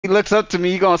looks up to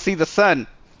me, he gonna see the sun.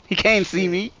 He can't see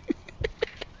me.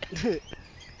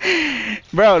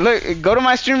 Bro, look, go to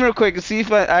my stream real quick and see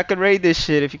if I could raid this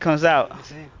shit if he comes out.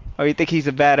 Or you think he's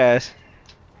a badass?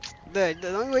 The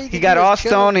only way you can He got all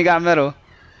stone, he got metal.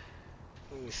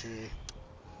 Let me see.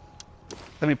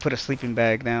 Let me put a sleeping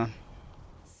bag down.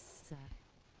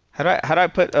 How do I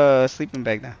put a sleeping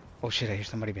bag down? Oh shit, I hear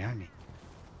somebody behind me.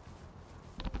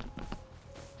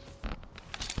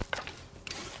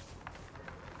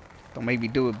 Don't make me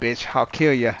do it, bitch. I'll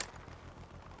kill ya.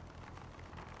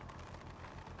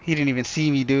 He didn't even see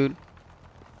me, dude.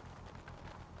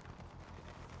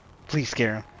 Please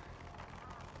scare him.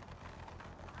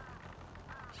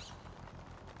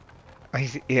 Oh,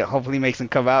 yeah, hopefully he makes him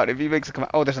come out. If he makes him come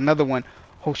out. Oh, there's another one.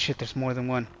 Oh shit, there's more than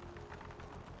one.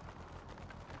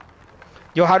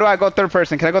 Yo, how do I go third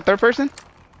person? Can I go third person?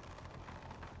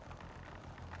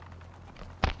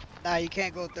 Nah, you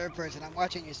can't go third person. I'm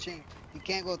watching your stream. You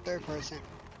can't go third person.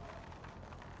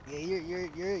 Yeah,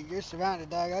 you're surrounded,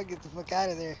 dog. I'll get the fuck out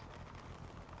of there.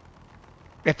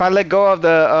 If I let go of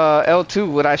the L2,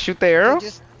 would I shoot the arrow?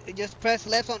 Just press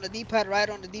left on the D-pad, right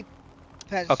on the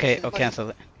D-pad. Okay, I'll cancel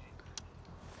it.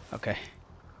 Okay.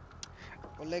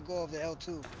 Or let go of the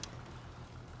L2.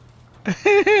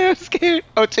 I'm scared.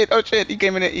 Oh shit, he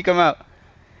came in it, he come out.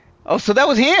 Oh, so that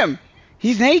was him.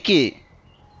 He's naked.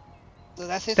 So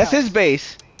that's his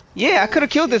base. Yeah, I could have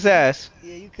killed his ass.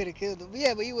 Yeah, you could have killed him.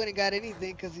 Yeah, but you wouldn't got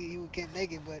anything because he came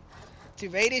naked. But to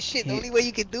raid this shit, the only way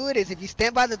you can do it is if you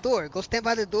stand by the door. Go stand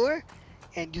by the door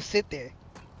and just sit there.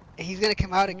 And he's gonna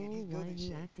come out again. He's building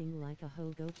shit. Acting like a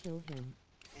hoe, go kill him.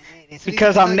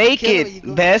 Because I'm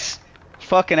naked, best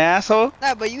fucking asshole.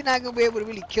 Nah, but you're not gonna be able to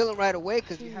really kill him right away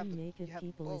because you have to.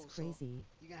 People is crazy. So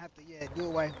you're gonna have to, do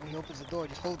it right when he opens the door.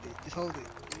 Just hold it. Just hold it.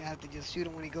 You're gonna have to just shoot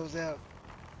him when he goes out.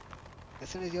 As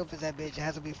soon as he opens that bitch, it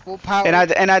has to be full power.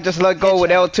 And I just let go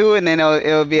with L2 and then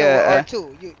it'll be a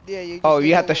R2. Oh,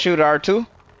 you have to shoot R2?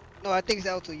 No, I think it's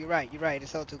L2. You're right.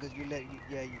 It's L2 because you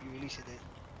released it.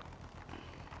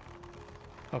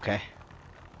 Okay.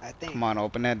 I think. Come on,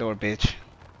 open that door, bitch.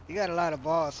 You got a lot of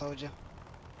balls, soldier.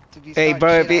 Hey,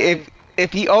 bro,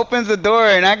 if he opens the door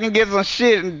and I can get some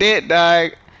shit and dead,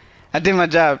 dog, I did my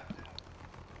job.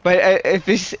 But if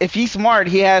he's smart,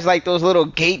 he has like those little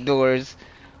gate doors.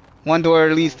 One door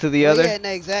leads to the other. Yeah, no,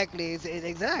 exactly.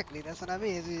 Exactly. That's what I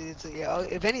mean.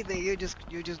 If anything, you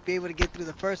just be able to get through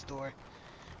the first door,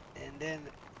 and then.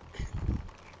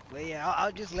 But yeah,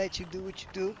 I'll just let you do what you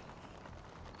do.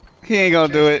 He ain't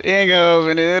gonna do it. He ain't gonna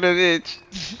open it, little bitch.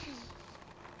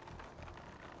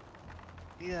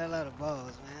 He got a lot of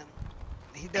balls, man.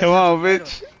 Come on,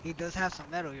 bitch. He does have some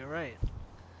metal. You're right.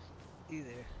 Either.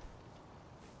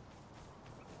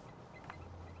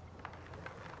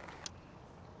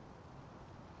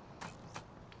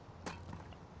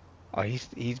 Oh,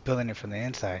 he's building it from the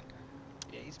inside.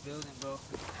 Yeah, he's building, bro.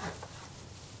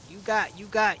 You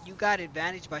got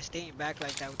advantage by staying back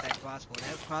like that with that crossbow.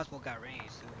 That crossbow got range,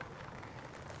 dude.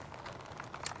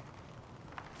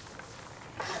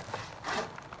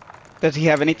 Does he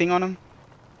have anything on him?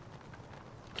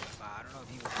 I don't know if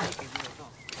he was taking. We don't know.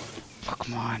 Fuck,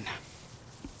 come on.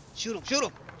 Shoot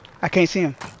him! I can't see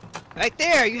him. Right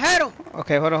there, you had him.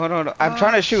 Okay, hold on. I'm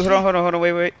trying to shoot. Hold on.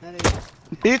 Wait.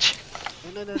 Bitch.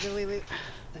 No, wait.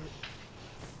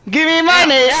 Give me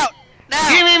money. Now.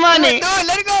 Give me money. No,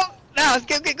 let it go. Now,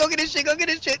 go get this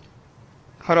shit.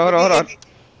 Hold on.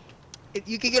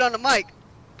 You can get on the mic.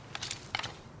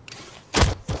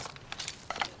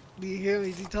 Do you hear him?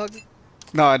 Is he talking?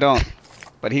 No, I don't.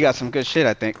 But he got some good shit,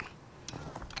 I think.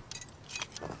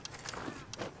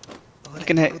 Oh,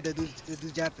 that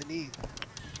dude's Japanese.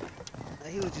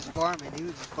 He was just farming.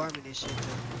 This shit.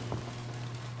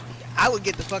 I would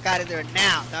get the fuck out of there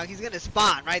now, dog. He's gonna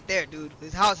spawn right there, dude.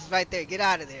 His house is right there. Get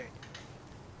out of there.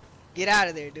 Get out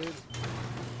of there, dude.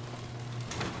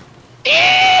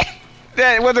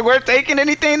 That was it worth taking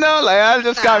anything though? Like I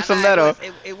just got some metal.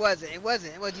 It wasn't. You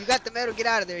got the metal. Get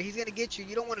out of there. He's gonna get you.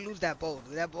 You don't want to lose that bow,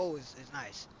 dude. That bow is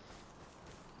nice.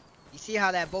 You see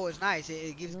how that bow is nice?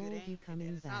 It gives good aim.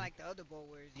 It's not like the other bow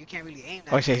where you can't really aim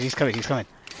that. Oh shit, he's coming.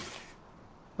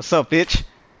 What's up, bitch?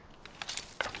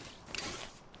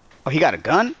 Oh, he got a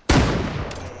gun?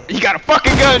 He got a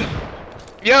fucking gun!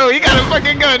 Yo, he got a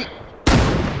fucking gun!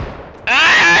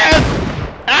 Ah!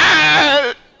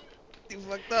 You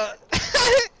fucked up.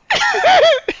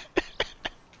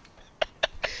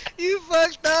 You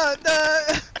fucked up,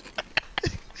 dog.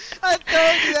 I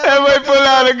told you that might pull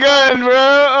out a gun, bro.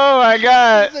 Oh my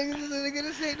god. They're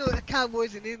gonna say no, the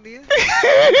cowboys in India.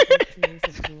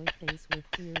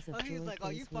 He's like, oh,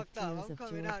 you fucked up. I'm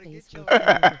coming out and get your